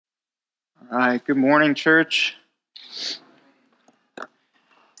All right, good morning, church.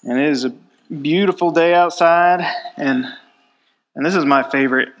 And it is a beautiful day outside, and this is my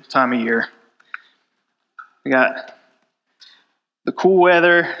favorite time of year. We got the cool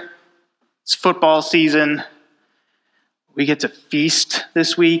weather, it's football season, we get to feast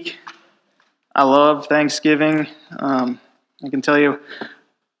this week. I love Thanksgiving. I can tell you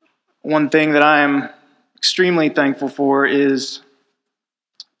one thing that I am extremely thankful for is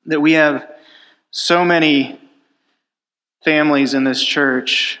that we have so many families in this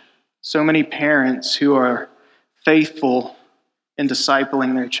church, so many parents who are faithful in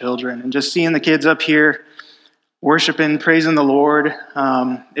discipling their children. And just seeing the kids up here worshiping, praising the Lord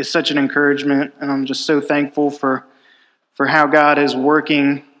is such an encouragement. And I'm just so thankful for how God is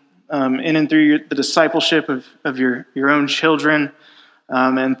working in and through the discipleship of your own children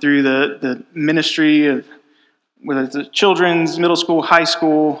and through the ministry of whether it's the children's, middle school, high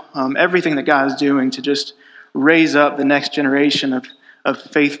school, everything that God is doing to just raise up the next generation of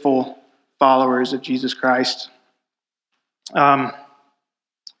faithful followers of Jesus Christ. So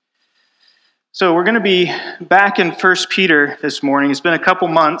we're going to be back in 1 Peter this morning. It's been a couple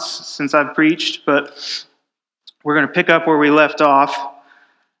months since I've preached, but we're going to pick up where we left off.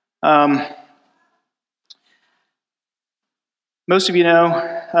 Most of you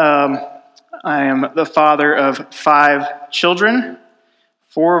know I am the father of 5 children,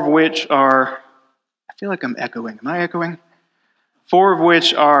 4 of which are, I feel like I'm echoing. Am I echoing? 4 of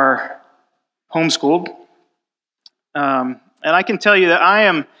which are homeschooled. And I can tell you that I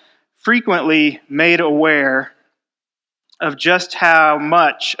am frequently made aware of just how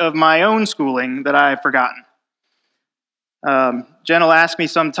much of my own schooling that I've forgotten. Jen will ask me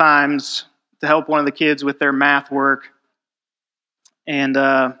sometimes to help one of the kids with their math work. And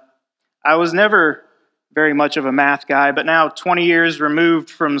I was never very much of a math guy, but now 20 years removed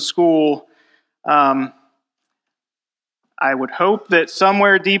from school, I would hope that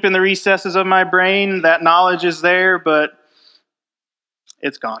somewhere deep in the recesses of my brain that knowledge is there, but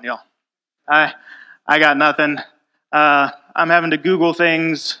it's gone, y'all. I got nothing. I'm having to Google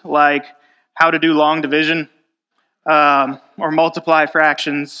things like how to do long division or multiply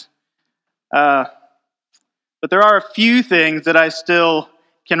fractions. But there are a few things that I still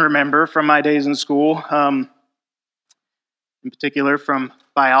can remember from my days in school, in particular from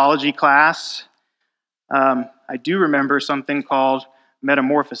biology class. I do remember something called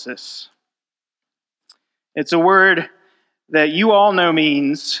metamorphosis. It's a word that you all know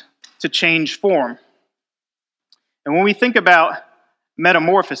means to change form. And when we think about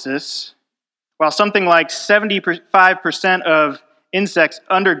metamorphosis, while something like 75% of insects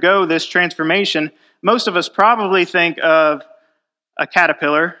undergo this transformation, most of us probably think of a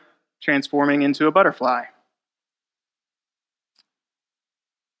caterpillar transforming into a butterfly.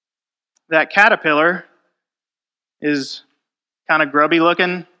 That caterpillar is kind of grubby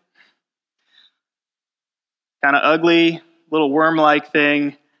looking, kind of ugly, little worm-like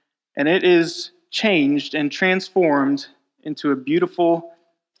thing, and it is changed and transformed into a beautiful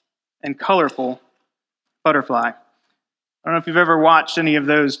and colorful butterfly. I don't know if you've ever watched any of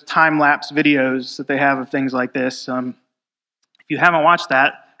those time-lapse videos that they have of things like this. If you haven't watched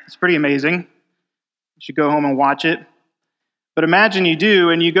that, it's pretty amazing. You should go home and watch it. But imagine you do,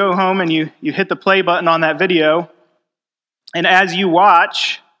 and you go home and you hit the play button on that video, and as you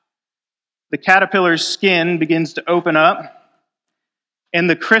watch, the caterpillar's skin begins to open up, and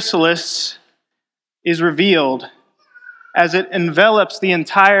the chrysalis is revealed as it envelops the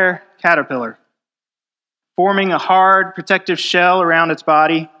entire caterpillar, forming a hard, protective shell around its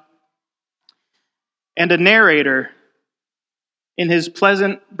body. And a narrator, in his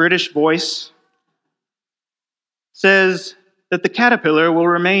pleasant British voice, says that the caterpillar will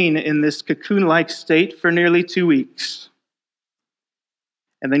remain in this cocoon-like state for nearly 2 weeks.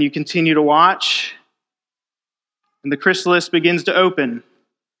 And then you continue to watch, and the chrysalis begins to open.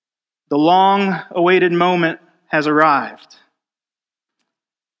 The long-awaited moment has arrived.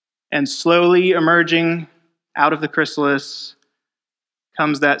 And slowly emerging out of the chrysalis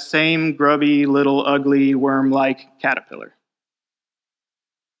comes that same grubby, little, ugly, worm-like caterpillar.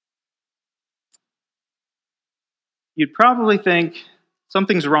 You'd probably think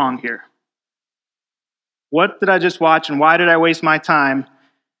something's wrong here. What did I just watch, and why did I waste my time?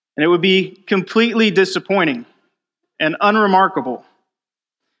 And it would be completely disappointing and unremarkable.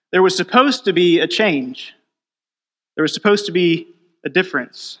 There was supposed to be a change. There was supposed to be a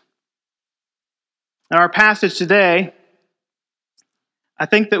difference. In our passage today, I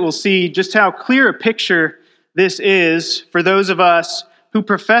think that we'll see just how clear a picture this is for those of us who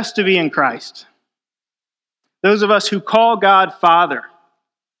profess to be in Christ. Those of us who call God Father.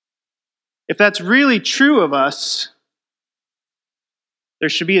 if that's really true of us, there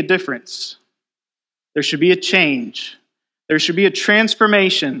should be a difference. There should be a change. There should be a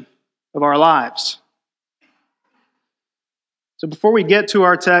transformation of our lives. So before we get to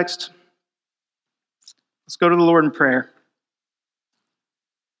our text, let's go to the Lord in prayer.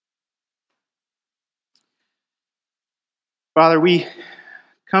 Father, we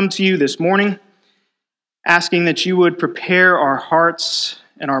come to you this morning asking that you would prepare our hearts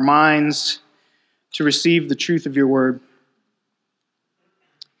and our minds to receive the truth of your word.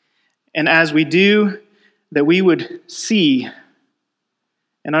 And as we do, that we would see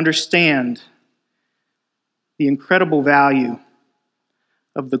and understand the incredible value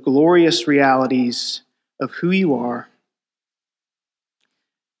of the glorious realities of who you are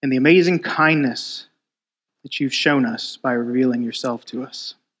and the amazing kindness that you've shown us by revealing yourself to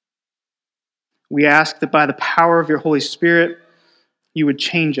us. We ask that by the power of your Holy Spirit, you would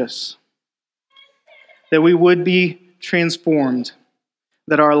change us, that we would be transformed,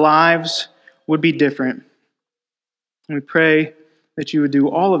 that our lives would be different. And we pray that you would do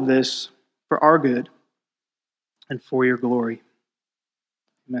all of this for our good and for your glory.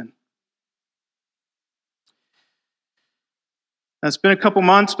 Amen. Now, it's been a couple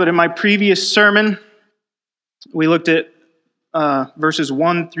months, but in my previous sermon, we looked at verses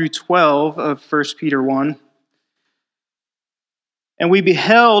 1 through 12 of 1 Peter 1. And we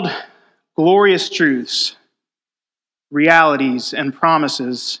beheld glorious truths, realities, and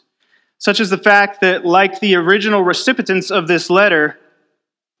promises, such as the fact that, like the original recipients of this letter,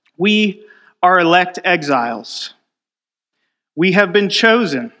 we are elect exiles. We have been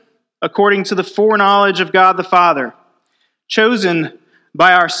chosen according to the foreknowledge of God the Father, chosen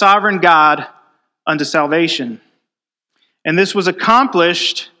by our sovereign God unto salvation. And this was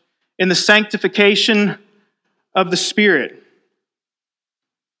accomplished in the sanctification of the Spirit.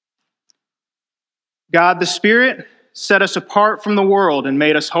 God the Spirit set us apart from the world and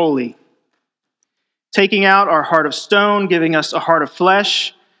made us holy, taking out our heart of stone, giving us a heart of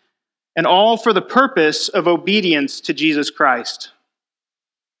flesh, and all for the purpose of obedience to Jesus Christ,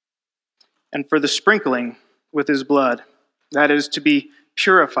 and for the sprinkling with his blood, that is, to be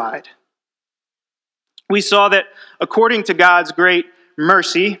purified. We saw that according to God's great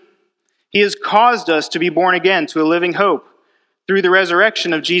mercy, he has caused us to be born again to a living hope through the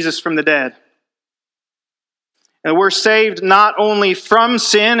resurrection of Jesus from the dead. And we're saved not only from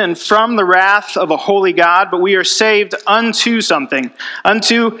sin and from the wrath of a holy God, but we are saved unto something,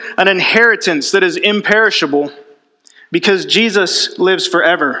 unto an inheritance that is imperishable, because Jesus lives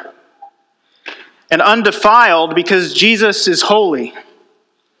forever, and undefiled because Jesus is holy,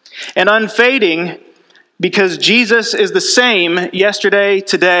 and unfading because Jesus is the same yesterday,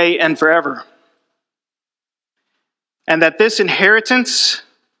 today, and forever. And that this inheritance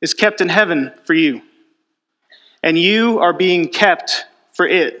is kept in heaven for you. And you are being kept for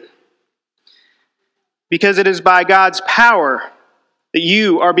it. Because it is by God's power that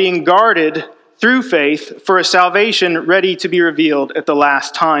you are being guarded through faith for a salvation ready to be revealed at the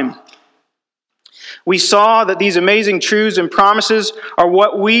last time. We saw that these amazing truths and promises are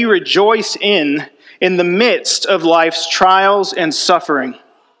what we rejoice in the midst of life's trials and suffering.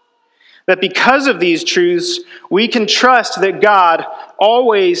 That because of these truths, we can trust that God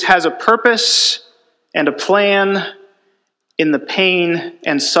always has a purpose and a plan in the pain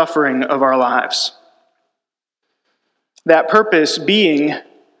and suffering of our lives. That purpose being a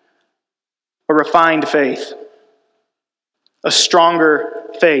refined faith, a stronger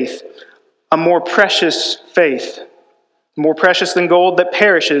faith, a more precious faith, more precious than gold that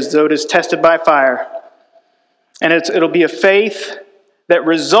perishes, though it is tested by fire. And it'll be a faith that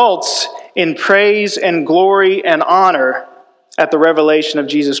results in praise and glory and honor at the revelation of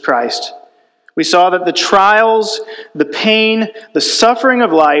Jesus Christ. We saw that the trials, the pain, the suffering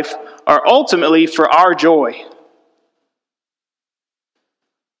of life are ultimately for our joy.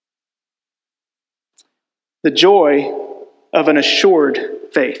 The joy of an assured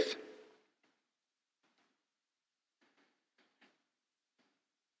faith.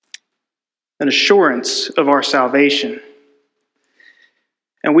 An assurance of our salvation.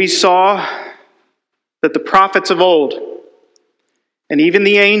 And we saw that the prophets of old, and even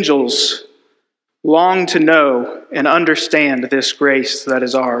the angels, long to know and understand this grace that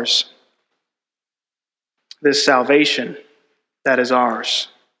is ours, this salvation that is ours.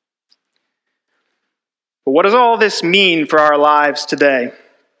 But what does all this mean for our lives today?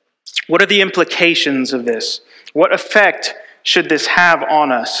 What are the implications of this? What effect should this have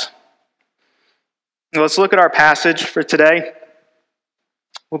on us? Well, let's look at our passage for today.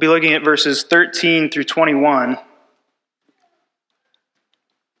 We'll be looking at verses 13 through 21.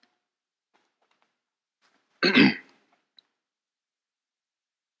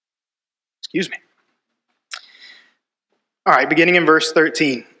 Excuse me. All right, beginning in verse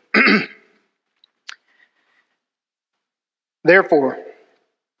 13. Therefore,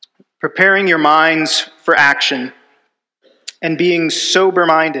 preparing your minds for action and being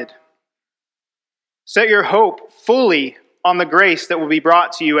sober-minded, set your hope fully on the grace that will be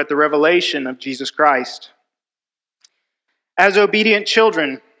brought to you at the revelation of Jesus Christ. As obedient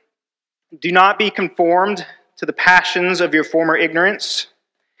children, do not be conformed to the passions of your former ignorance,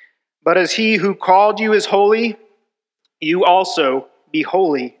 but as he who called you is holy, you also be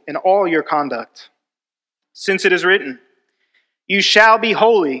holy in all your conduct. Since it is written, "You shall be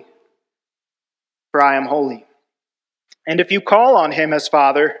holy, for I am holy." And if you call on him as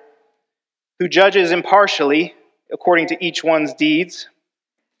Father, who judges impartially according to each one's deeds,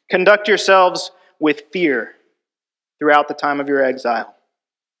 conduct yourselves with fear throughout the time of your exile,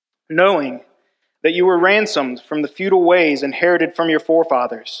 knowing that you were ransomed from the futile ways inherited from your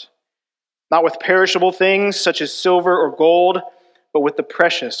forefathers, not with perishable things such as silver or gold, but with the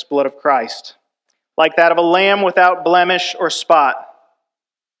precious blood of Christ, like that of a lamb without blemish or spot.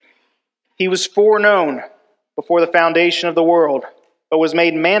 He was foreknown before the foundation of the world, but was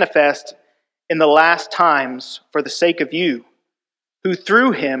made manifest in the last times for the sake of you, who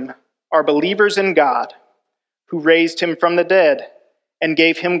through him are believers in God, who raised him from the dead and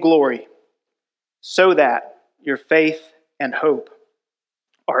gave him glory, so that your faith and hope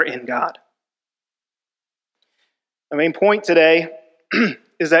are in God. The main point today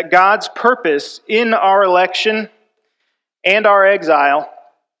is that God's purpose in our election and our exile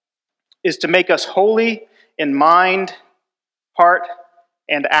is to make us holy in mind, heart,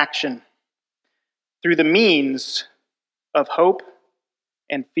 and action through the means of hope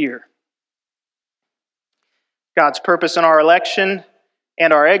and fear. God's purpose in our election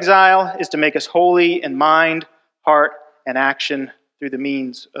and our exile is to make us holy in mind, heart, and action through the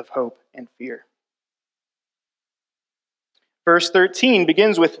means of hope and fear. Verse 13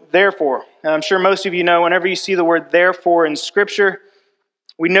 begins with therefore. And I'm sure most of you know whenever you see the word therefore in Scripture,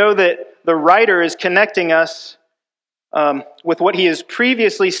 we know that the writer is connecting us with what he has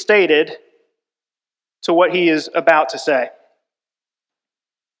previously stated to what he is about to say.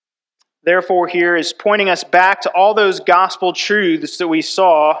 Therefore, here is pointing us back to all those gospel truths that we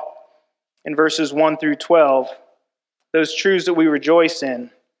saw in verses 1 through 12, those truths that we rejoice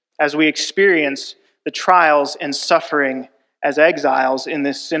in as we experience the trials and suffering as exiles in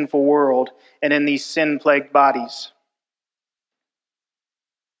this sinful world and in these sin-plagued bodies.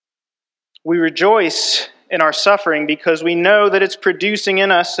 We rejoice in our suffering because we know that it's producing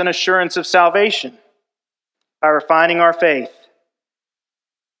in us an assurance of salvation by refining our faith.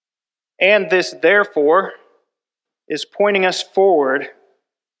 And this, therefore, is pointing us forward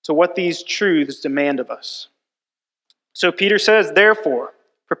to what these truths demand of us. So Peter says, therefore,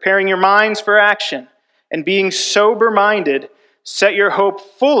 preparing your minds for action and being sober-minded, set your hope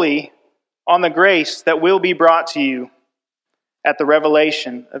fully on the grace that will be brought to you at the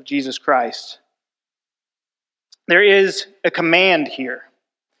revelation of Jesus Christ. There is a command here.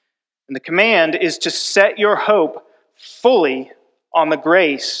 And the command is to set your hope fully on the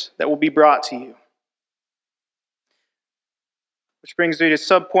grace that will be brought to you. Which brings me to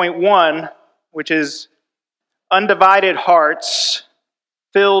subpoint 1, which is undivided hearts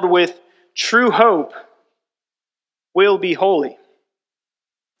filled with true hope will be holy.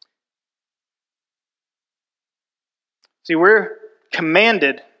 See, we're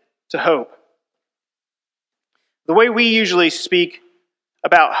commanded to hope. The way we usually speak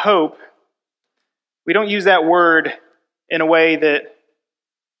about hope, we don't use that word in a way that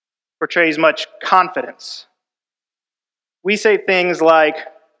portrays much confidence. We say things like,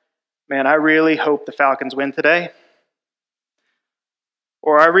 man, I really hope the Falcons win today.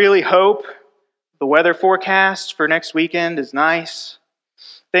 Or I really hope the weather forecast for next weekend is nice.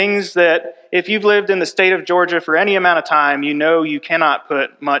 Things that if you've lived in the state of Georgia for any amount of time, you know you cannot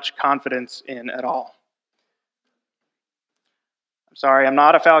put much confidence in at all. I'm sorry, I'm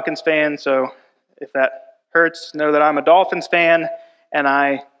not a Falcons fan, so if that hurts, know that I'm a Dolphins fan, and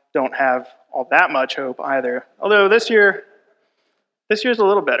I don't have all that much hope either. Although this year's a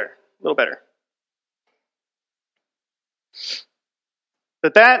little better.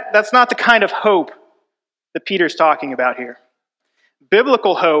 But that's not the kind of hope that Peter's talking about here.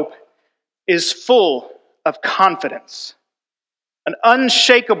 Biblical hope is full of confidence, an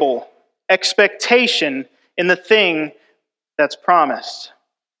unshakable expectation in the thing that's promised.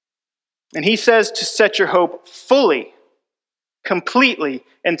 And he says to set your hope fully, completely,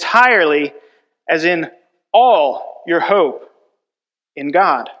 entirely, as in all your hope in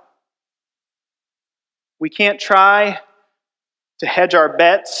God. We can't try to hedge our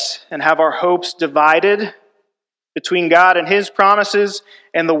bets and have our hopes divided between God and his promises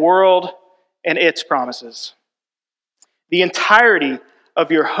and the world and its promises. The entirety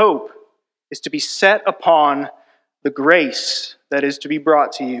of your hope is to be set upon the grace that is to be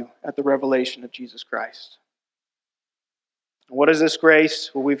brought to you at the revelation of Jesus Christ. What is this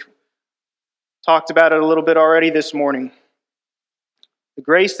grace? Well, we've talked about it a little bit already this morning. The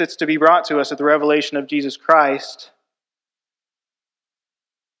grace that's to be brought to us at the revelation of Jesus Christ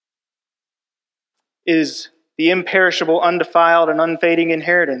is the imperishable, undefiled, and unfading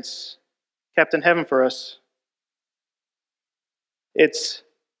inheritance kept in heaven for us. It's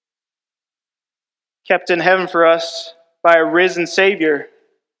kept in heaven for us by a risen Savior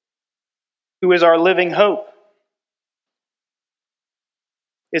who is our living hope.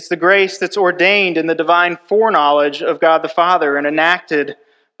 It's the grace that's ordained in the divine foreknowledge of God the Father and enacted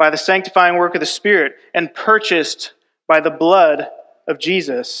by the sanctifying work of the Spirit and purchased by the blood of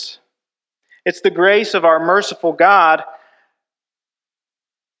Jesus. It's the grace of our merciful God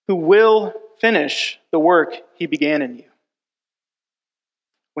who will finish the work he began in you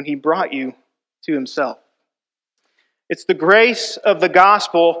when he brought you to himself. It's the grace of the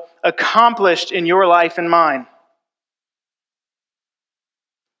gospel accomplished in your life and mine.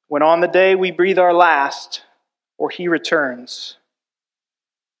 When on the day we breathe our last, or he returns,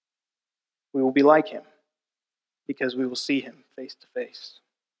 we will be like him because we will see him face to face.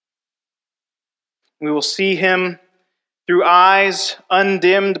 We will see him through eyes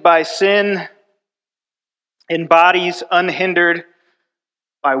undimmed by sin, in bodies unhindered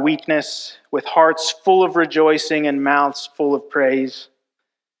by weakness, with hearts full of rejoicing and mouths full of praise.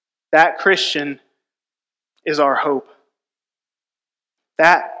 That Christian is our hope.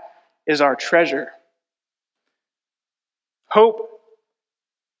 That is our treasure. Hope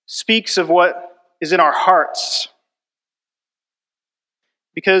speaks of what is in our hearts.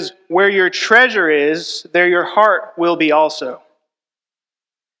 Because where your treasure is, there your heart will be also.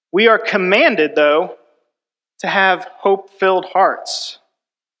 We are commanded, though, to have hope-filled hearts.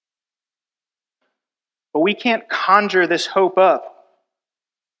 But we can't conjure this hope up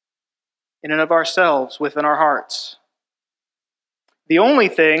in and of ourselves within our hearts. The only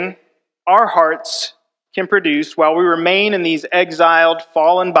thing our hearts can produce while we remain in these exiled,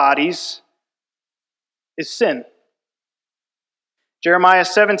 fallen bodies is sin. Jeremiah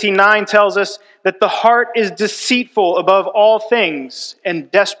 17:9 tells us that the heart is deceitful above all things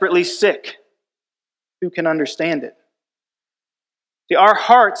and desperately sick. Who can understand it? See, our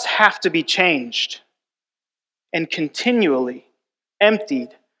hearts have to be changed and continually emptied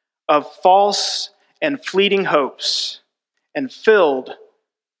of false and fleeting hopes and filled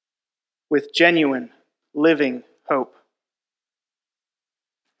with genuine, living hope.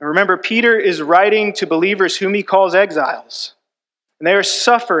 And remember, Peter is writing to believers whom he calls exiles. And they are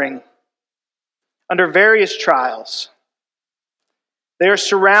suffering under various trials. They are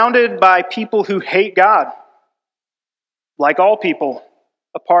surrounded by people who hate God, like all people,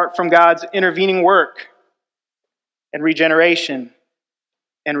 apart from God's intervening work and regeneration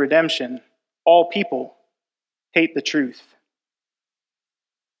and redemption. All people hate the truth.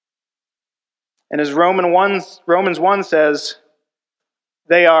 And as Romans 1 says,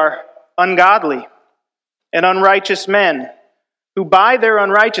 they are ungodly and unrighteous men who by their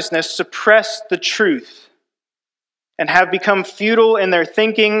unrighteousness suppress the truth and have become futile in their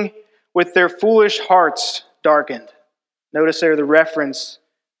thinking, with their foolish hearts darkened. Notice there the reference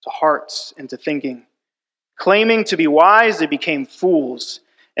to hearts and to thinking. Claiming to be wise, they became fools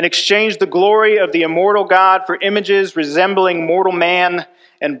and exchanged the glory of the immortal God for images resembling mortal man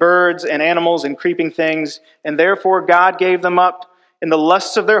and birds and animals and creeping things, and therefore God gave them up in the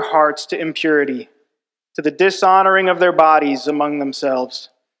lusts of their hearts to impurity, to the dishonoring of their bodies among themselves,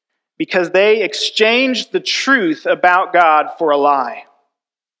 because they exchanged the truth about God for a lie,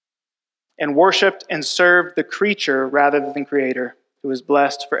 and worshipped and served the creature rather than the Creator, who is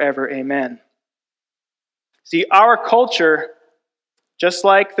blessed forever. Amen. See, our culture, just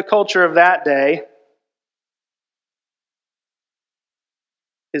like the culture of that day,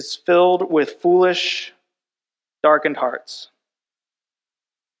 is filled with foolish, darkened hearts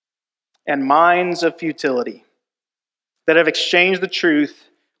and minds of futility that have exchanged the truth,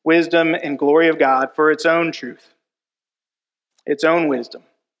 wisdom, and glory of God for its own truth, its own wisdom,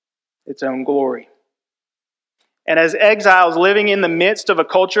 its own glory. And as exiles living in the midst of a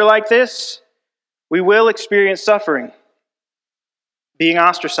culture like this, we will experience suffering, being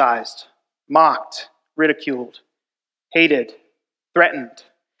ostracized, mocked, ridiculed, hated, threatened.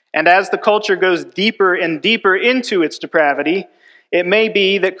 And as the culture goes deeper and deeper into its depravity, it may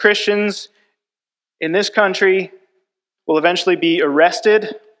be that Christians in this country will eventually be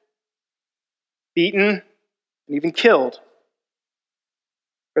arrested, beaten, and even killed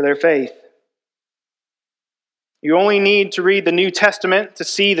for their faith. You only need to read the New Testament to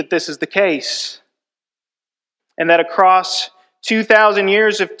see that this is the case, and that across 2,000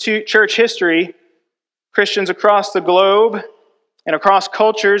 years of church history, Christians across the globe and across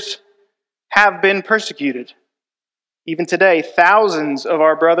cultures have been persecuted. Even today, thousands of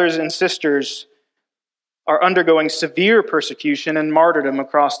our brothers and sisters are undergoing severe persecution and martyrdom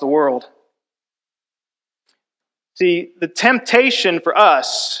across the world. See, the temptation for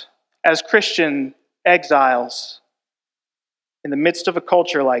us as Christian exiles in the midst of a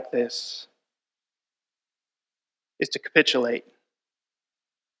culture like this is to capitulate,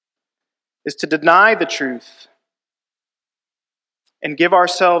 is to deny the truth and give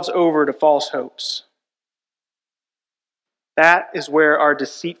ourselves over to false hopes. That is where our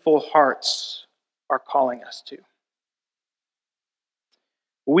deceitful hearts are calling us to.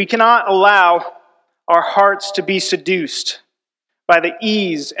 We cannot allow our hearts to be seduced by the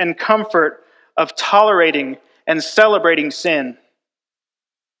ease and comfort of tolerating and celebrating sin,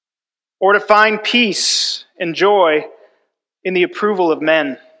 or to find peace and joy in the approval of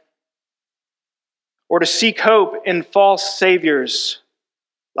men, or to seek hope in false saviors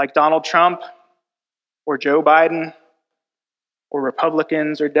like Donald Trump or Joe Biden or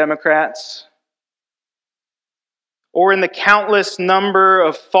Republicans or Democrats, or in the countless number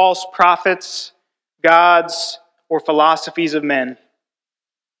of false prophets, gods, or philosophies of men.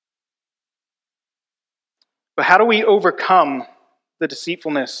 But how do we overcome the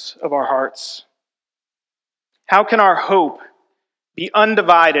deceitfulness of our hearts? How can our hope be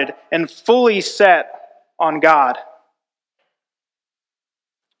undivided and fully set on God?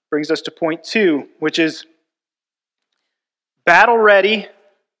 Brings us to point 2, which is battle-ready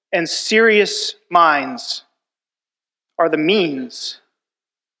and serious minds are the means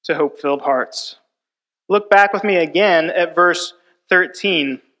to hope-filled hearts. Look back with me again at verse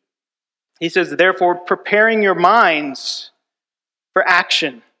 13. He says, therefore, preparing your minds for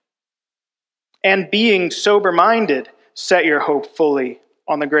action and being sober-minded, set your hope fully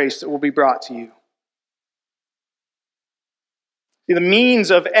on the grace that will be brought to you. The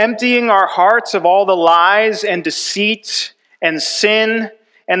means of emptying our hearts of all the lies and deceit and sin,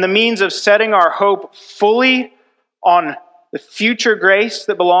 and the means of setting our hope fully on the future grace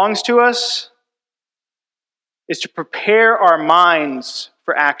that belongs to us, is to prepare our minds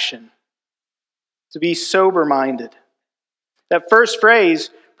for action, to be sober-minded. That first phrase,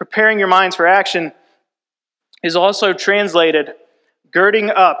 preparing your minds for action, is also translated, girding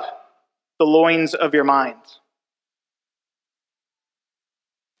up the loins of your minds.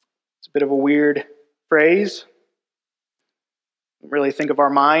 It's a bit of a weird phrase. I don't really think of our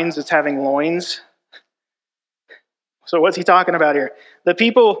minds as having loins. So what's he talking about here? The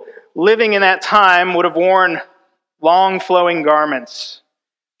people living in that time would have worn long flowing garments,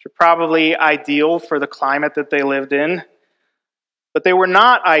 which are probably ideal for the climate that they lived in. But they were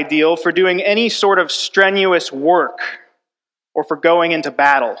not ideal for doing any sort of strenuous work or for going into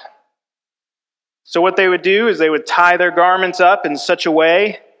battle. So what they would do is they would tie their garments up in such a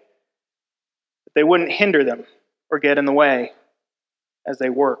way that they wouldn't hinder them or get in the way as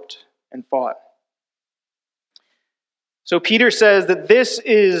they worked and fought. So Peter says that this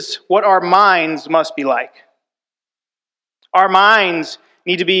is what our minds must be like. Our minds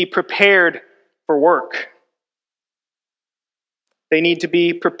need to be prepared for work. They need to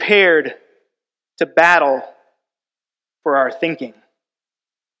be prepared to battle for our thinking.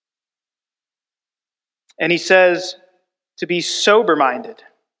 And he says to be sober-minded.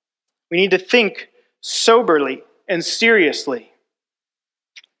 We need to think soberly and seriously.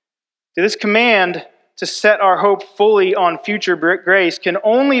 This command to set our hope fully on future grace can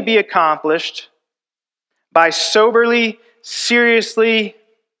only be accomplished by soberly, seriously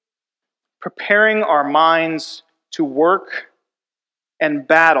preparing our minds to work and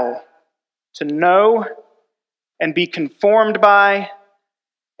battle, to know and be conformed by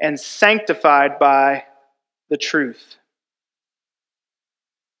and sanctified by the truth.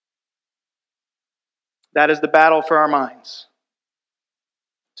 That is the battle for our minds,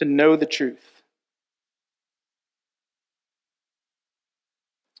 to know the truth.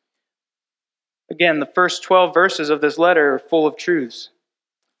 Again, the first 12 verses of this letter are full of truths,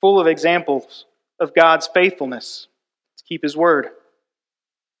 full of examples of God's faithfulness to keep His word,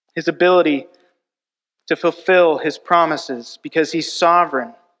 His ability to fulfill His promises because He's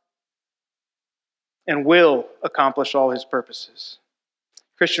sovereign and will accomplish all His purposes.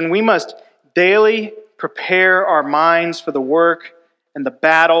 Christian, we must daily prepare our minds for the work and the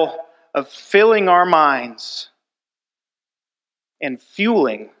battle of filling our minds and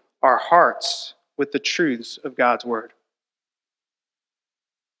fueling our hearts with the truths of God's Word.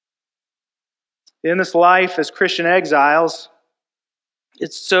 In this life as Christian exiles,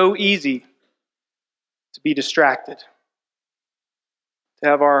 it's so easy to be distracted, to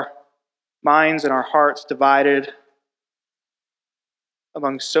have our minds and our hearts divided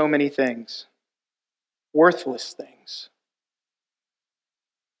among so many things, worthless things.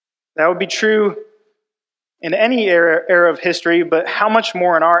 That would be true in any era of history, but how much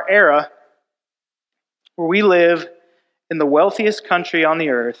more in our era, where we live in the wealthiest country on the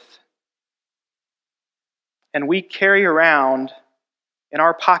earth, and we carry around in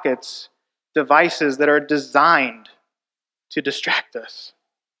our pockets devices that are designed to distract us.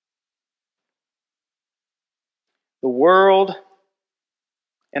 The world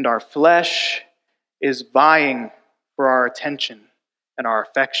and our flesh is vying for our attention and our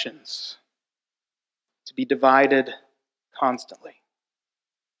affections, to be divided constantly.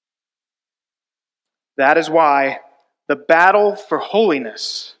 That is why the battle for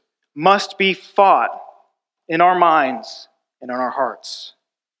holiness must be fought in our minds and in our hearts.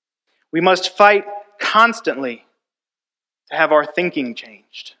 We must fight constantly to have our thinking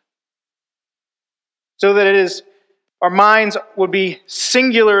changed, so that our minds would be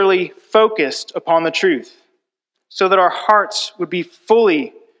singularly focused upon the truth, so that our hearts would be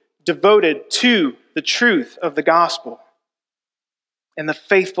fully devoted to the truth of the gospel and the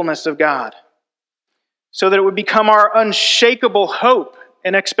faithfulness of God, so that it would become our unshakable hope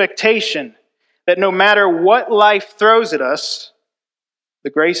and expectation that no matter what life throws at us, the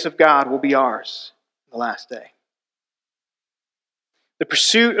grace of God will be ours in the last day. The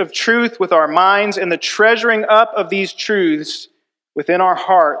pursuit of truth with our minds and the treasuring up of these truths within our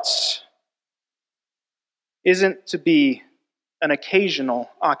hearts isn't to be an occasional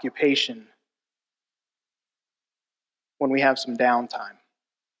occupation when we have some downtime.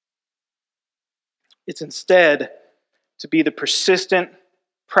 It's instead to be the persistent,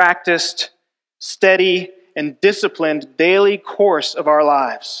 practiced, steady, and disciplined daily course of our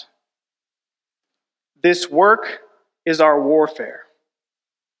lives. This work is our warfare.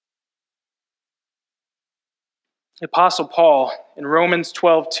 The Apostle Paul in Romans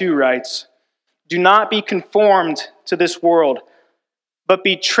 12:2 writes, "Do not be conformed to this world, but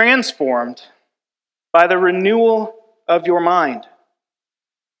be transformed by the renewal of your mind,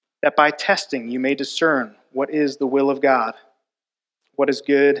 that by testing you may discern what is the will of God, what is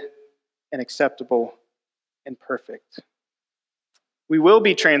good and acceptable and perfect." We will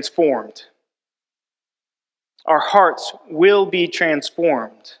be transformed. Our hearts will be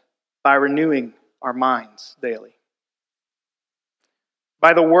transformed by renewing our minds daily,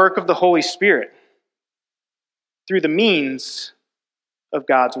 by the work of the Holy Spirit, through the means of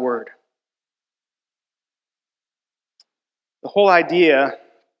God's Word. The whole idea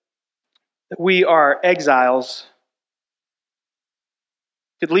that we are exiles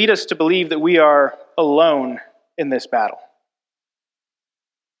could lead us to believe that we are alone in this battle.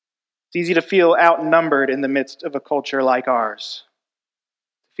 It's easy to feel outnumbered in the midst of a culture like ours.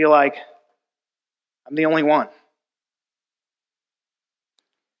 To feel like I'm the only one.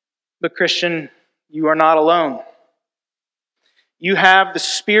 But Christian, you are not alone. You have the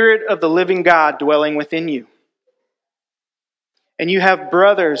Spirit of the living God dwelling within you. And you have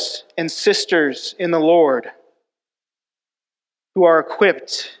brothers and sisters in the Lord who are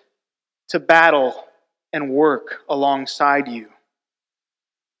equipped to battle and work alongside you,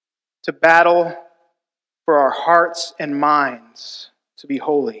 to battle for our hearts and minds to be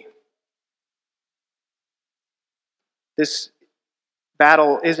holy. This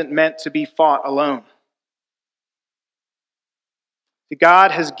battle isn't meant to be fought alone.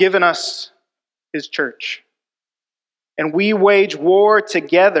 God has given us His church, and we wage war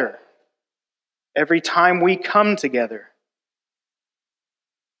together every time we come together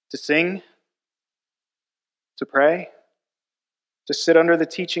to sing, to pray, to sit under the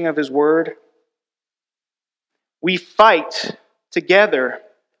teaching of His Word. We fight together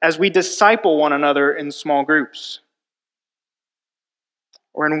as we disciple one another in small groups,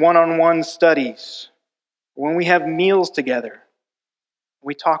 or in one-on-one studies, or when we have meals together.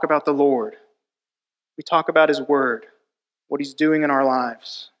 We talk about the Lord. We talk about His Word, what He's doing in our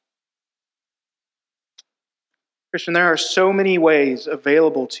lives. Christian, there are so many ways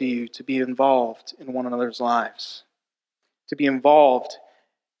available to you to be involved in one another's lives, to be involved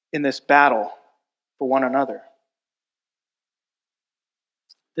in this battle for one another.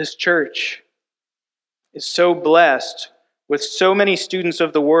 This church is so blessed with so many students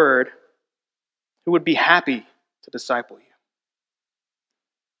of the Word who would be happy to disciple you.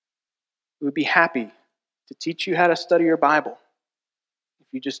 who would be happy to teach you how to study your Bible if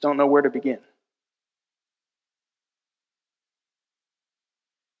you just don't know where to begin.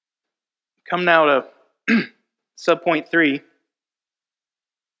 Come now to subpoint 3,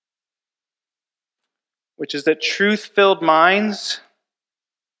 which is that truth-filled minds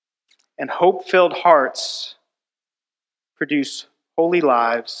and hope-filled hearts produce holy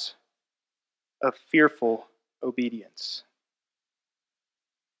lives of fearful obedience.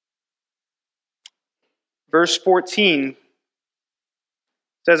 Verse 14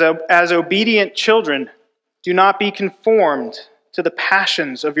 says, as obedient children, do not be conformed to the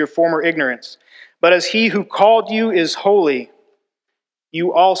passions of your former ignorance, but as he who called you is holy,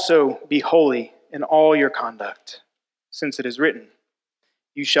 you also be holy in all your conduct, since it is written,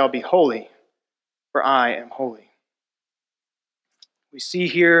 you shall be holy, for I am holy. We see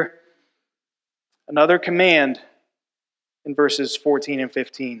here another command in verses 14 and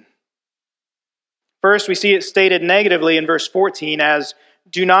 15. First, we see it stated negatively in verse 14 as,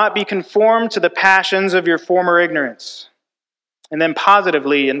 do not be conformed to the passions of your former ignorance. And then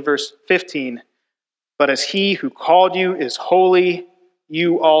positively in verse 15, but as he who called you is holy,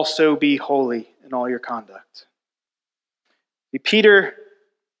 you also be holy in all your conduct. Peter,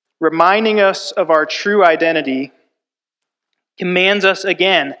 reminding us of our true identity, commands us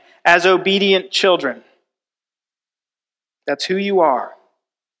again as obedient children. That's who you are,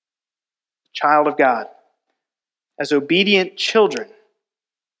 child of God. As obedient children,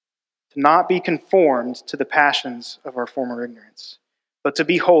 to not be conformed to the passions of our former ignorance, but to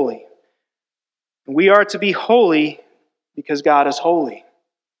be holy. And we are to be holy because God is holy.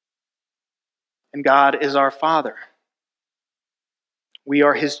 And God is our Father. We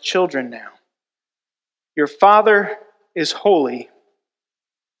are his children now. Your Father is holy.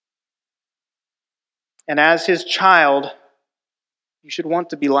 And as his child, you should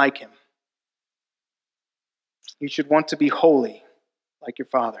want to be like him. You should want to be holy like your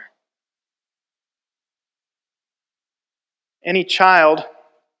Father. Any child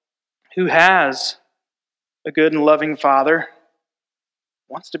who has a good and loving father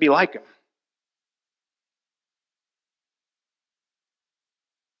wants to be like him.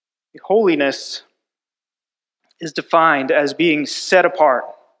 Holiness is defined as being set apart,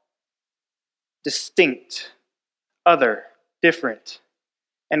 distinct, other, different.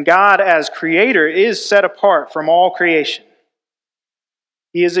 And God as creator is set apart from all creation.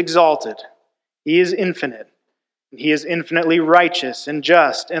 He is exalted. He is infinite. He is infinitely righteous and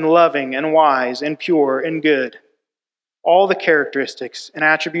just and loving and wise and pure and good. All the characteristics and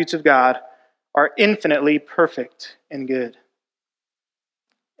attributes of God are infinitely perfect and good.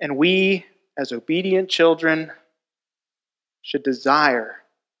 And we, as obedient children, should desire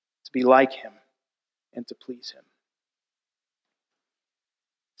to be like him and to please him.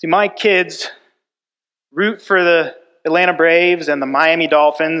 See, my kids root for the Atlanta Braves and the Miami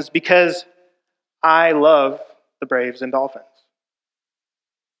Dolphins because I love the Braves and Dolphins.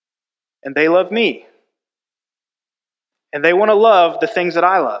 And they love me. And they want to love the things that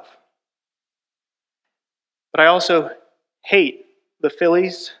I love. But I also hate the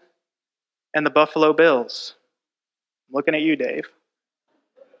Phillies and the Buffalo Bills. I'm looking at you, Dave.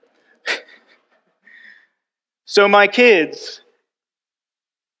 So my kids,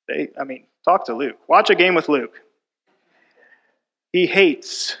 talk to Luke. Watch a game with Luke. He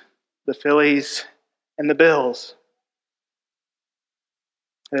hates the Phillies and the Bills.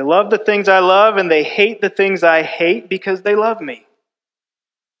 They love the things I love, and they hate the things I hate because they love me.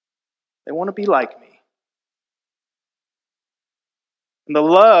 They want to be like me. And the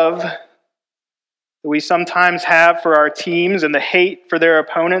love that we sometimes have for our teams and the hate for their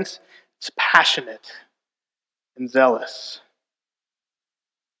opponents, it's passionate and zealous.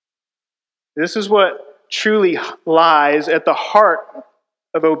 This is what truly lies at the heart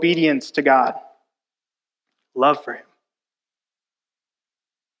of obedience to God. Love for him.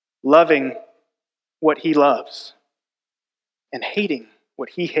 Loving what he loves and hating what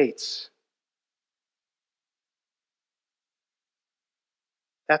he hates.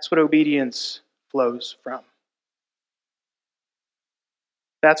 That's what obedience flows from.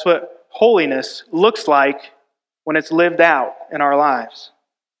 That's what holiness looks like when it's lived out in our lives.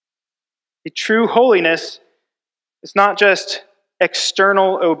 The true holiness is not just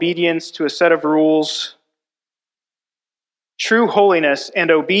external obedience to a set of rules. True holiness and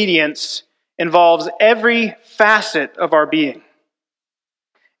obedience involves every facet of our being.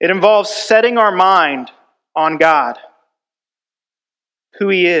 It involves setting our mind on God, who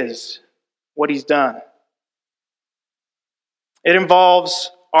he is, what he's done. It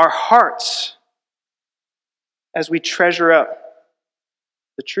involves our hearts as we treasure up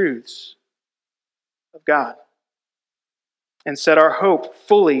the truths of God and set our hope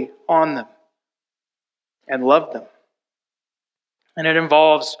fully on them and love them. And it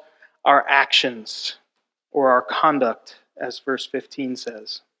involves our actions or our conduct, as verse 15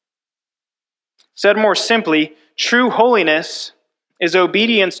 says. Said more simply, true holiness is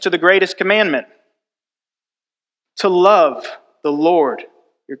obedience to the greatest commandment, to love the Lord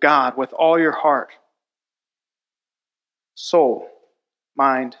your God with all your heart, soul,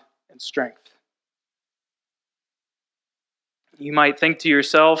 mind, and strength. You might think to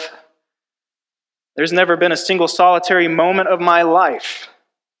yourself, there's never been a single solitary moment of my life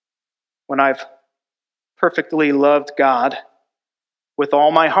when I've perfectly loved God with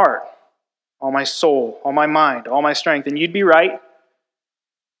all my heart, all my soul, all my mind, all my strength. And you'd be right.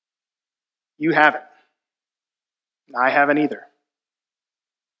 You haven't. I haven't either.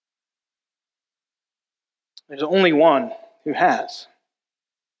 There's only one who has,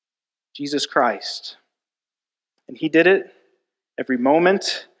 Jesus Christ. And he did it every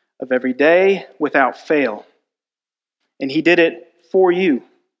moment of every day without fail. And he did it for you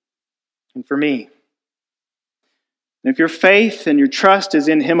and for me. And if your faith and your trust is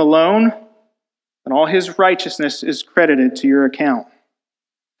in him alone, then all his righteousness is credited to your account.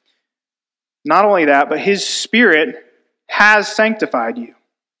 Not only that, but his Spirit has sanctified you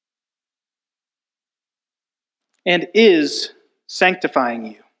and is sanctifying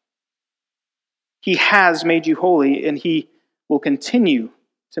you. He has made you holy, and he will continue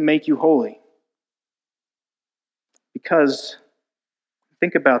to make you holy. Because,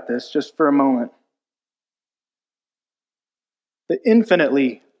 think about this just for a moment. The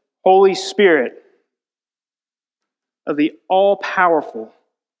infinitely Holy Spirit of the all-powerful,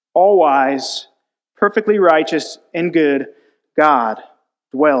 all-wise, perfectly righteous, and good God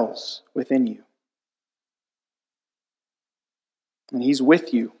dwells within you. And he's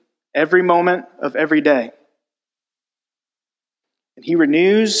with you every moment of every day. And he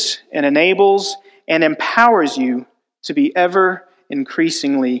renews and enables and empowers you to be ever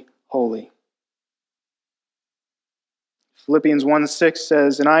increasingly holy. Philippians 1:6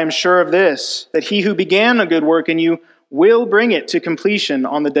 says, "And I am sure of this, that he who began a good work in you will bring it to completion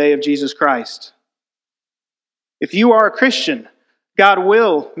on the day of Jesus Christ." If you are a Christian, God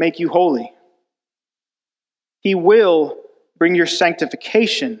will make you holy. He will bring your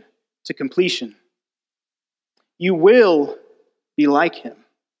sanctification to completion. You will be like him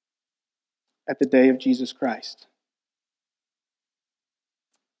at the day of Jesus Christ.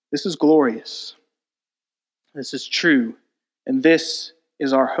 This is glorious. This is true. And this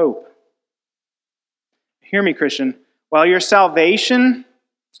is our hope. Hear me, Christian. While your salvation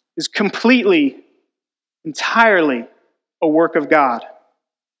is completely, entirely a work of God,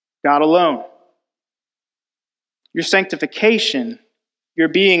 God alone, your sanctification, your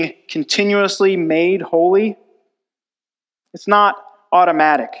being continuously made holy, it's not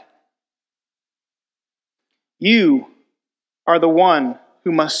automatic. You are the one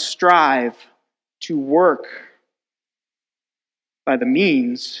who must strive to work by the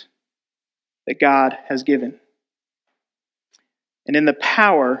means that God has given, and in the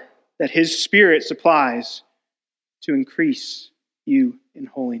power that his Spirit supplies to increase you in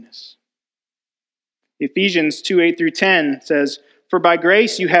holiness. Ephesians 2:8 through 10 says, "For by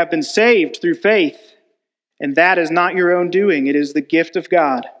grace you have been saved through faith, and that is not your own doing. It is the gift of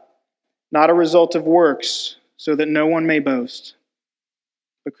God, not a result of works, so that no one may boast."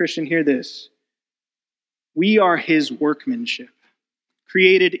 But Christian, hear this. We are his workmanship,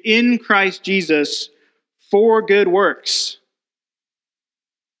 created in Christ Jesus for good works,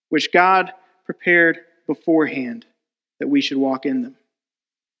 which God prepared beforehand that we should walk in them.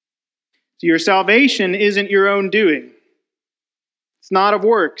 So your salvation isn't your own doing. It's not of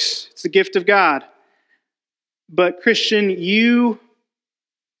works. It's the gift of God. But Christian, you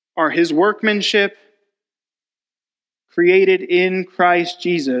are his workmanship, created in Christ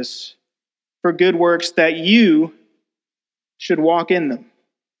Jesus for good works that you should walk in them.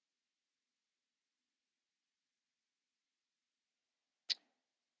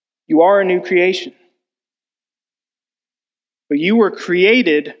 You are a new creation. But you were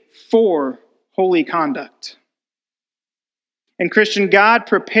created for holy conduct. And Christian, God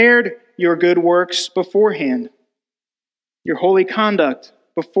prepared your good works beforehand, your holy conduct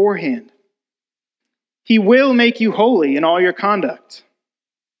beforehand. He will make you holy in all your conduct.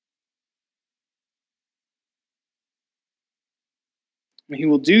 And he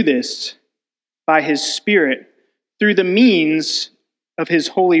will do this by his Spirit through the means of his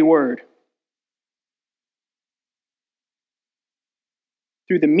holy word.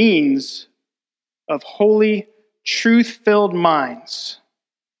 Through the means of holy, truth-filled minds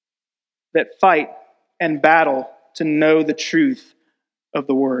that fight and battle to know the truth of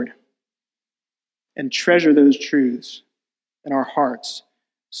the word and treasure those truths in our hearts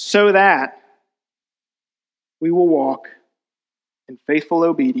so that we will walk in faithful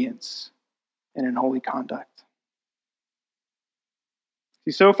obedience and in holy conduct.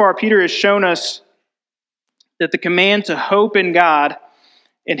 See, so far, Peter has shown us that the command to hope in God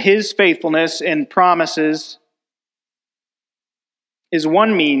and his faithfulness and promises is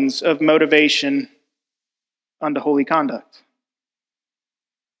one means of motivation unto holy conduct.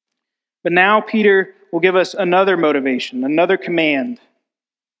 But now Peter will give us another motivation, another command,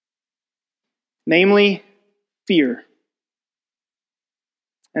 namely fear.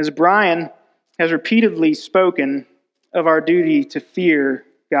 As Brian has repeatedly spoken of our duty to fear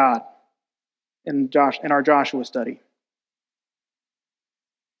God in our Joshua study,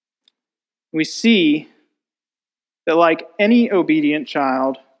 we see that like any obedient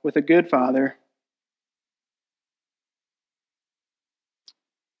child with a good father,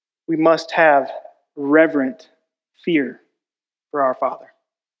 we must have reverent fear for our Father.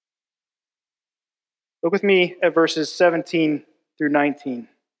 Look with me at verses 17 through 19.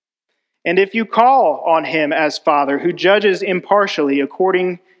 And if you call on him as Father, who judges impartially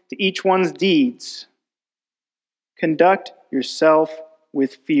according to each one's deeds, conduct yourself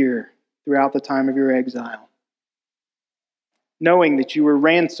with fear throughout the time of your exile, knowing that you were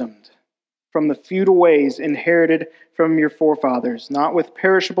ransomed from the futile ways inherited from your forefathers, not with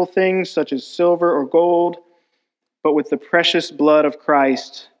perishable things such as silver or gold, but with the precious blood of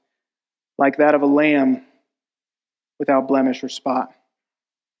Christ, like that of a lamb without blemish or spot.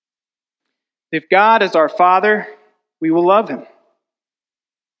 If God is our Father, we will love him,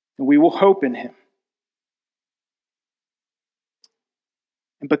 and we will hope in him.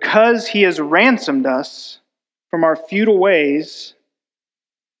 And because he has ransomed us from our futile ways,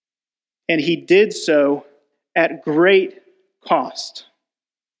 and he did so at great cost,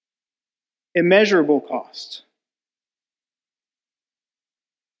 immeasurable cost,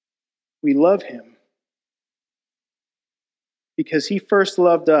 we love him because he first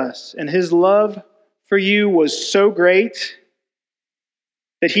loved us, and his love for you was so great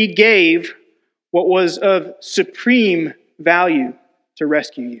that he gave what was of supreme value to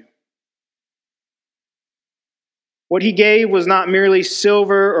rescue you. What he gave was not merely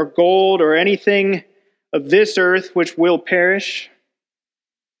silver or gold or anything of this earth which will perish.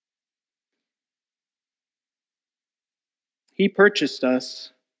 He purchased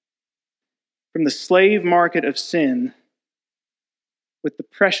us from the slave market of sin with the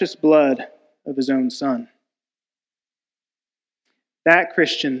precious blood of his own Son. That,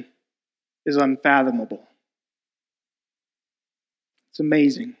 Christian, is unfathomable. It's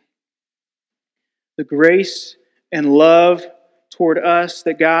amazing. The grace and love toward us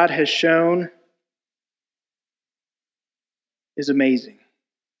that God has shown is amazing.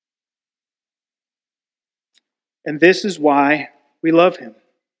 And this is why we love him.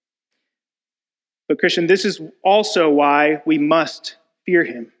 But Christian, this is also why we must fear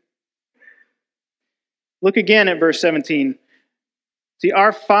him. Look again at verse 17. See,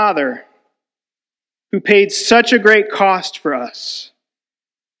 our Father, who paid such a great cost for us,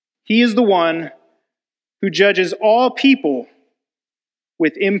 he is the one who judges all people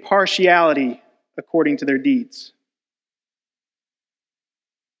with impartiality according to their deeds.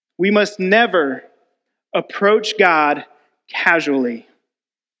 We must never approach God casually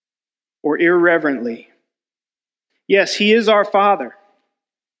or irreverently. Yes, he is our Father,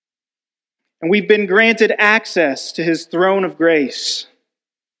 and we've been granted access to his throne of grace.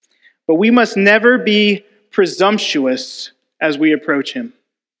 But we must never be presumptuous as we approach him.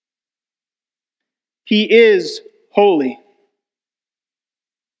 He is holy.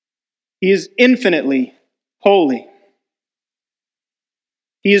 He is infinitely holy.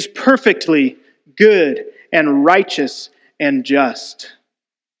 He is perfectly good and righteous and just.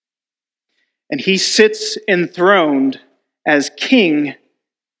 And he sits enthroned as king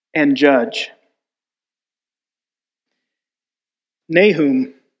and judge.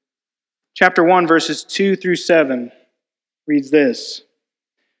 Nahum chapter 1, verses 2 through 7 reads this: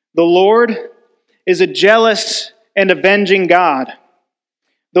 The Lord is a jealous and avenging God.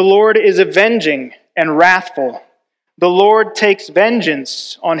 The Lord is avenging and wrathful. The Lord takes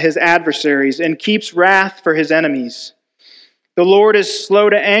vengeance on his adversaries and keeps wrath for his enemies. The Lord is slow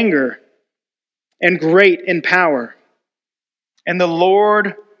to anger and great in power. And the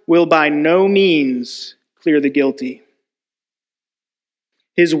Lord will by no means clear the guilty.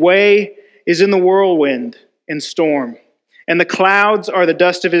 His way is in the whirlwind and storm, and the clouds are the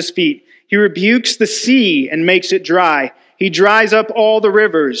dust of his feet. He rebukes the sea and makes it dry. He dries up all the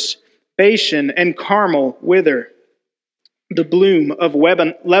rivers. Bashan and Carmel wither. The bloom of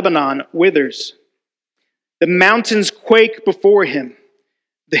Lebanon withers. The mountains quake before him.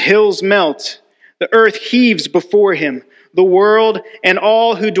 The hills melt. The earth heaves before him. The world and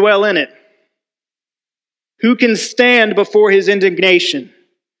all who dwell in it. Who can stand before his indignation?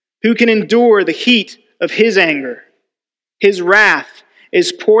 Who can endure the heat of his anger? His wrath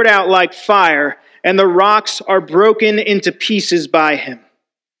is poured out like fire, and the rocks are broken into pieces by him.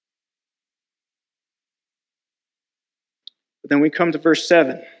 But then we come to verse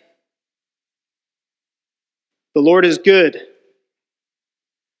 7. The Lord is good,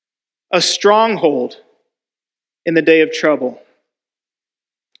 a stronghold in the day of trouble,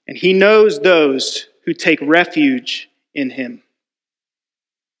 and he knows those who take refuge in him.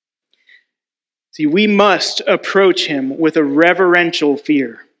 See, we must approach him with a reverential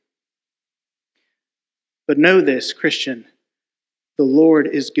fear. But know this, Christian, the Lord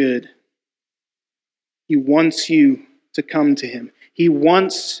is good. He wants you to come to him. He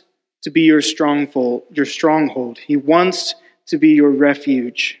wants to be your stronghold. He wants to be your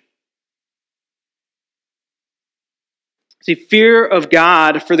refuge. See, fear of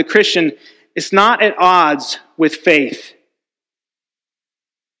God for the Christian is not at odds with faith.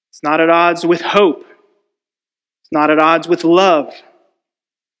 It's not at odds with hope. It's not at odds with love.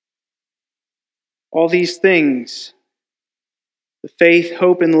 All these things, the faith,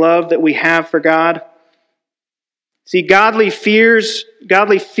 hope, and love that we have for God. See, godly fear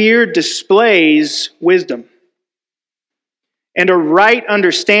displays wisdom and a right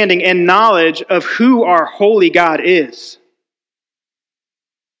understanding and knowledge of who our holy God is.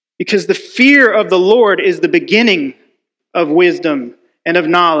 Because the fear of the Lord is the beginning of wisdom and of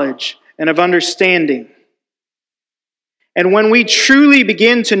knowledge and of understanding. And when we truly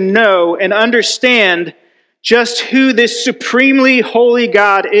begin to know and understand just who this supremely holy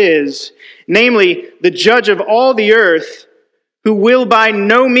God is, namely the judge of all the earth, who will by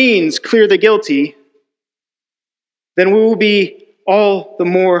no means clear the guilty, then we will be all the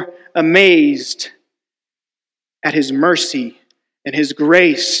more amazed at his mercy and his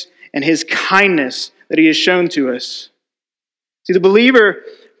grace and his kindness that he has shown to us. See, the believer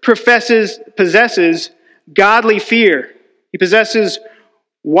possesses godly fear. He possesses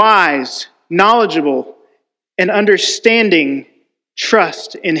wise, knowledgeable, and understanding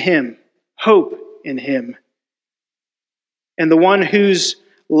trust in him, hope in him. And the one whose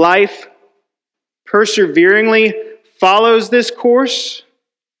life perseveringly follows this course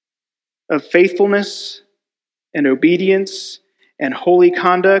of faithfulness and obedience and holy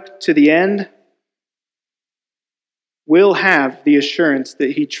conduct to the end will have the assurance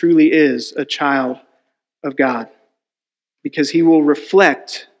that he truly is a child of God, because he will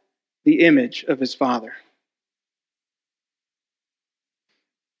reflect the image of his Father.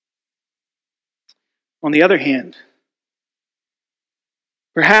 On the other hand,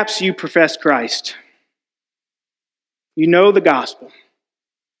 perhaps you profess Christ. You know the gospel.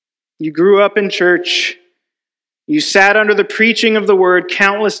 You grew up in church. You sat under the preaching of the word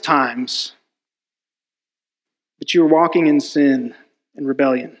countless times, but you're walking in sin and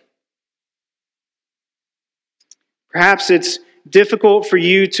rebellion. Perhaps it's difficult for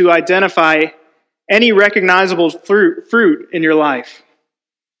you to identify any recognizable fruit in your life.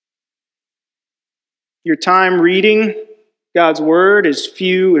 Your time reading God's word is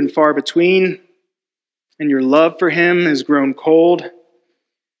few and far between, and your love for him has grown cold.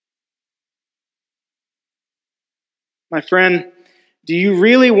 My friend, do you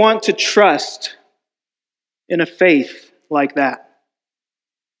really want to trust in a faith like that?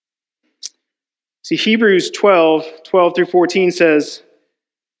 See, Hebrews 12 through 14 says,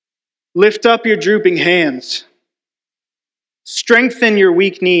 "Lift up your drooping hands. Strengthen your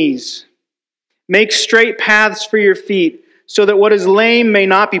weak knees. Make straight paths for your feet, so that what is lame may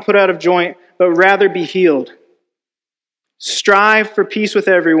not be put out of joint, but rather be healed. Strive for peace with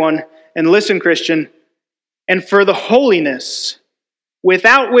everyone, and listen, Christian, and for the holiness,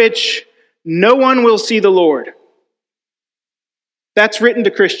 without which no one will see the Lord." That's written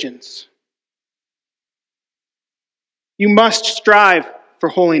to Christians. You must strive for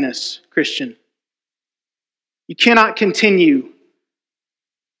holiness, Christian. You cannot continue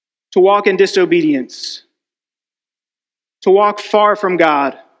to walk in disobedience, to walk far from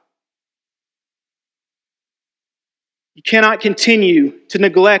God. You cannot continue to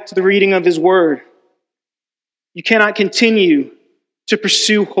neglect the reading of his word. You cannot continue to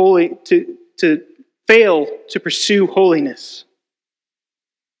fail to pursue holiness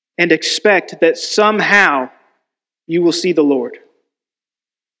and expect that somehow you will see the Lord.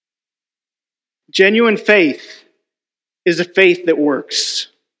 Genuine faith is a faith that works.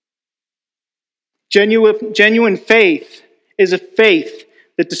 Genuine faith is a faith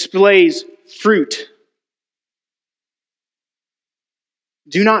that displays fruit.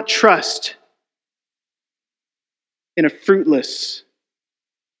 Do not trust in a fruitless,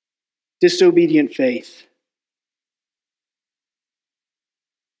 disobedient faith.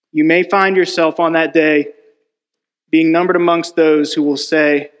 You may find yourself on that day being numbered amongst those who will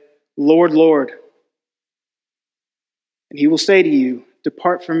say, "Lord, Lord." And he will say to you,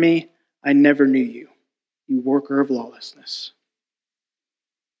 "Depart from me, I never knew you, you worker of lawlessness."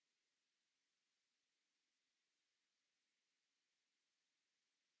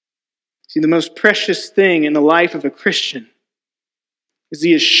 See, the most precious thing in the life of a Christian is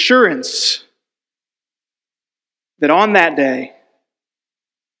the assurance that on that day,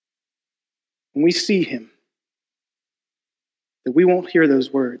 when we see him, that we won't hear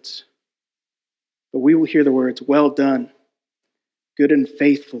those words, but we will hear the words, "Well done, good and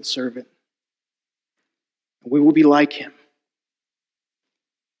faithful servant." And we will be like him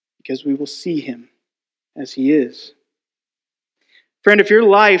because we will see him as he is. Friend, if your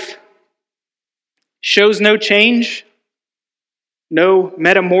life shows no change, no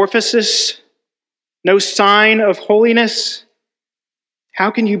metamorphosis, no sign of holiness, how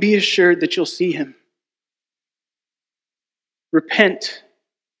can you be assured that you'll see him? Repent,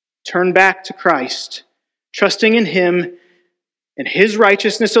 turn back to Christ, trusting in him and his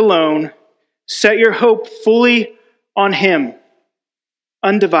righteousness alone. Set your hope fully on him,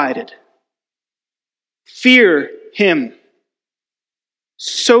 undivided. Fear him.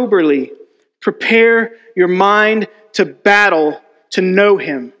 Soberly prepare your mind to battle, to know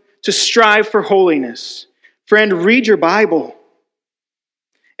him, to strive for holiness. Friend, read your Bible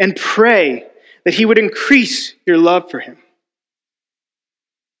and pray that he would increase your love for him.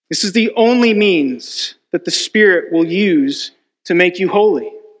 This is the only means that the Spirit will use to make you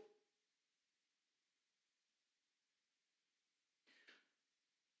holy.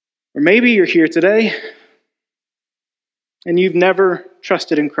 Or maybe you're here today and you've never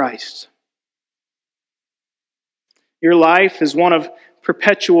trusted in Christ. Your life is one of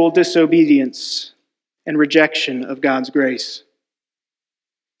perpetual disobedience and rejection of God's grace.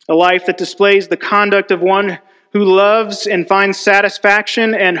 A life that displays the conduct of one who loves and finds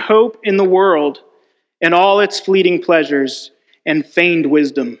satisfaction and hope in the world and all its fleeting pleasures and feigned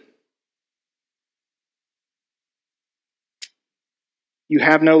wisdom. You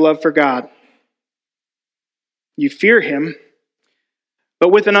have no love for God. You fear him, but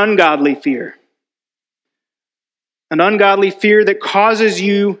with an ungodly fear. An ungodly fear that causes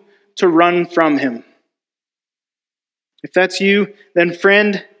you to run from him. If that's you, then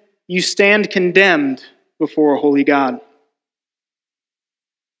friend, you stand condemned before a holy God.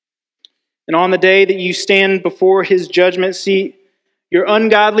 And on the day that you stand before his judgment seat, your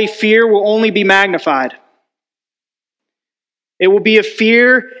ungodly fear will only be magnified. It will be a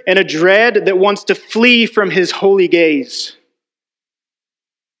fear and a dread that wants to flee from his holy gaze.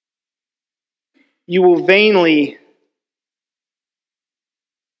 You will vainly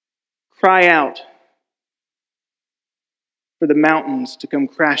cry out for the mountains to come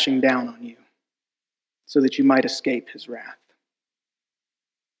crashing down on you so that you might escape his wrath.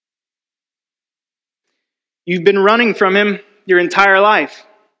 You've been running from him your entire life.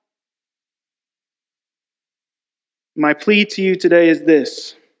 My plea to you today is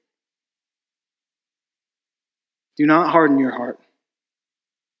this: do not harden your heart.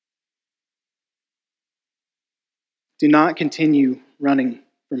 Do not continue running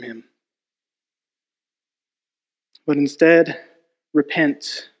from him. But instead,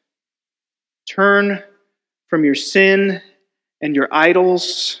 repent. Turn from your sin and your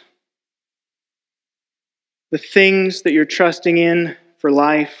idols, the things that you're trusting in for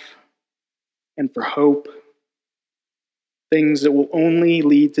life and for hope, things that will only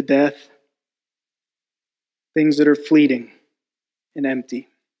lead to death, things that are fleeting and empty.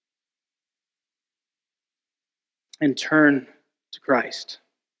 And turn to Christ.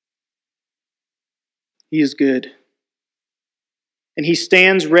 He is good. And he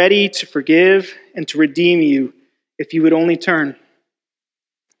stands ready to forgive and to redeem you if you would only turn.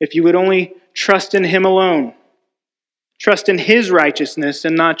 If you would only trust in him alone. Trust in his righteousness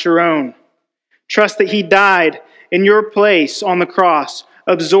and not your own. Trust that he died in your place on the cross,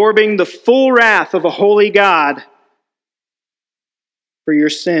 absorbing the full wrath of a holy God for your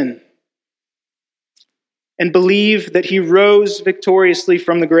sin. And believe that he rose victoriously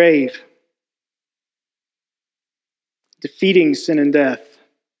from the grave, defeating sin and death.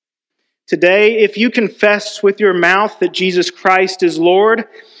 Today, if you confess with your mouth that Jesus Christ is Lord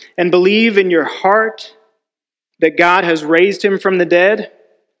and believe in your heart that God has raised him from the dead,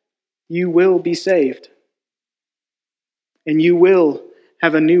 you will be saved. And you will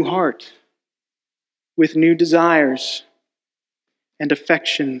have a new heart with new desires and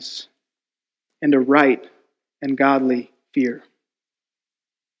affections and a right and godly fear.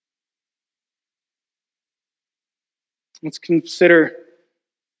 Let's consider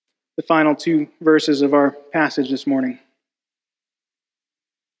the final two verses of our passage this morning.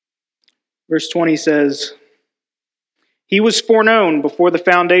 Verse 20 says, "He was foreknown before the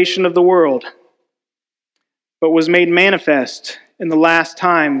foundation of the world, but was made manifest in the last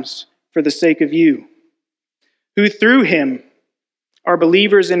times for the sake of you, who through him are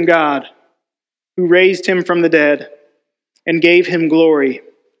believers in God, who raised him from the dead and gave him glory,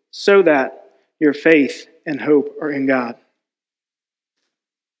 so that your faith and hope are in God."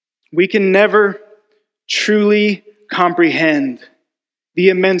 We can never truly comprehend the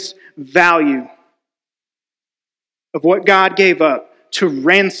immense value of what God gave up to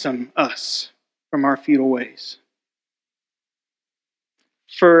ransom us from our futile ways.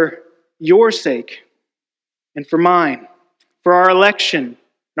 For your sake and for mine, for our election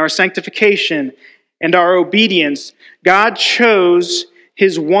and our sanctification and our obedience, God chose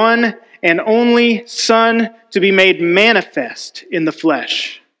his one and only Son to be made manifest in the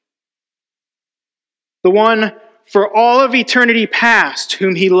flesh. The one for all of eternity past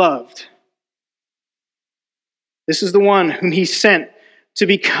whom he loved. This is the one whom he sent to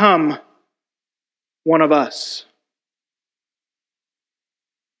become one of us,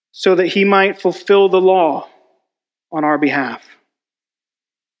 so that he might fulfill the law on our behalf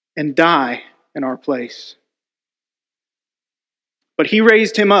and die in our place. But he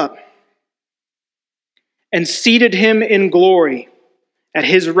raised him up and seated him in glory at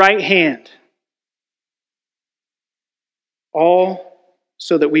his right hand, all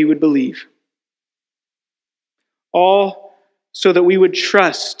so that we would believe, all so that we would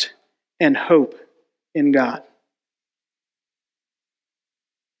trust and hope in God.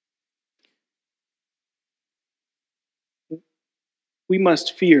 We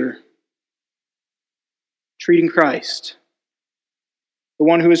must fear treating Christ, the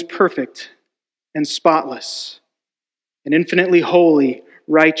one who is perfect and spotless and infinitely holy,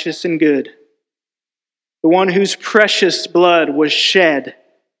 righteous and good, the one whose precious blood was shed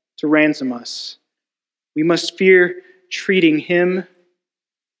to ransom us. We must fear treating him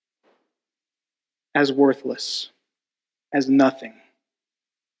as worthless, as nothing.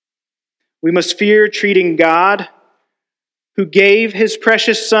 We must fear treating God, who gave his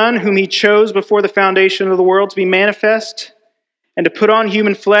precious Son, whom he chose before the foundation of the world, to be manifest and to put on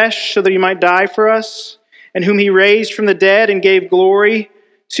human flesh so that he might die for us, and whom he raised from the dead and gave glory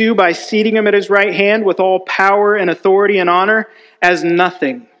to by seating him at his right hand with all power and authority and honor, as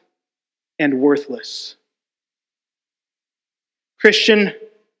nothing and worthless. Christian,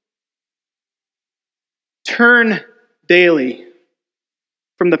 turn daily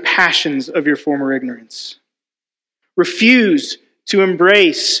from the passions of your former ignorance. Refuse to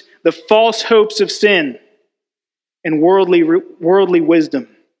embrace the false hopes of sin and worldly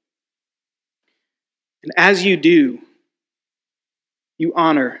wisdom. And as you do, you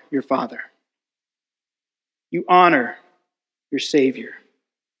honor your Father. You honor your Savior.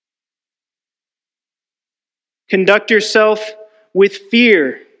 Conduct yourself with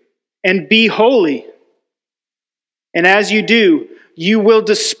fear and be holy. And as you do, you will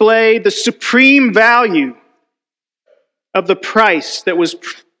display the supreme value of the price that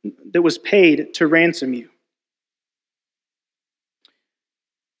was paid to ransom you.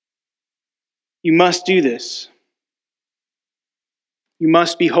 You must do this. You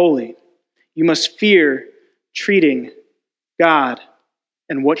must be holy. You must fear treating God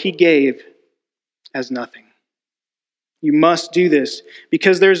and what he gave as nothing. You must do this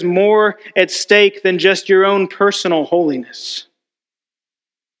because there's more at stake than just your own personal holiness.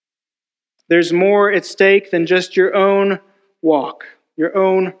 There's more at stake than just your own walk, your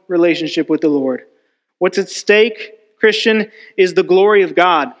own relationship with the Lord. What's at stake, Christian, is the glory of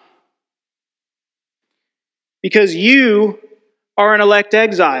God. Because you are an elect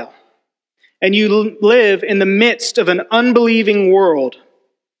exile, and you live in the midst of an unbelieving world.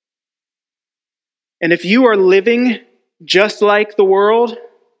 And if you are living just like the world,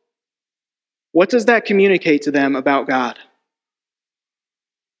 what does that communicate to them about God?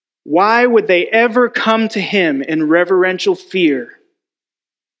 Why would they ever come to him in reverential fear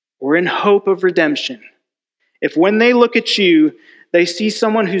or in hope of redemption if when they look at you, they see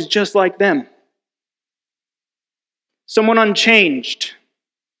someone who's just like them? Someone unchanged.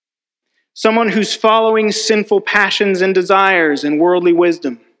 Someone who's following sinful passions and desires and worldly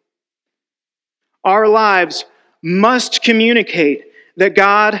wisdom. Our lives must communicate that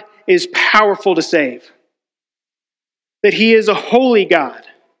God is powerful to save, that he is a holy God,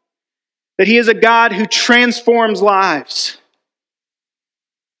 that he is a God who transforms lives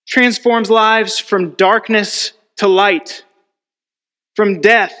from darkness to light, from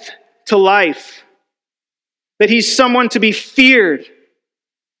death to life, that he's someone to be feared,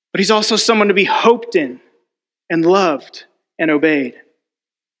 but he's also someone to be hoped in and loved and obeyed.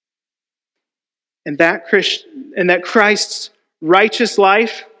 And that Christ's righteous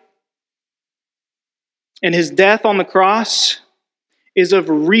life and his death on the cross is of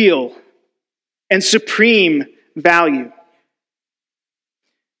real and supreme value.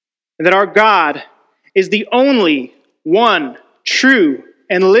 And that our God is the only one true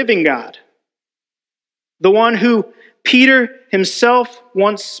and living God. The one who Peter himself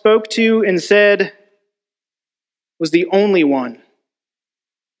once spoke to and said was the only one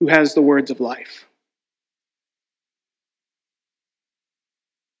who has the words of life.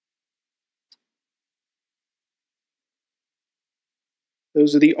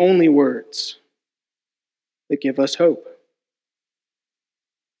 Those are the only words that give us hope.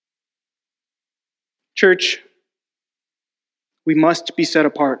 Church, we must be set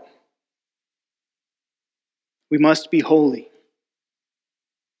apart. We must be holy.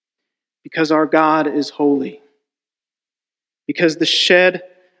 Because our God is holy. Because the shed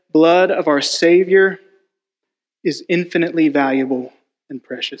blood of our Savior is infinitely valuable and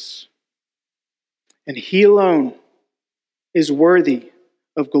precious. And he alone is worthy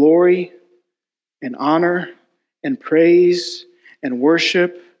of glory and honor and praise and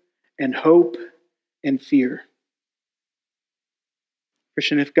worship and hope and fear.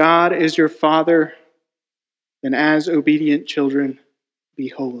 Christian, if God is your Father, then as obedient children, be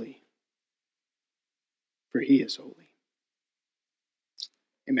holy, for he is holy.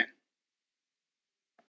 Amen.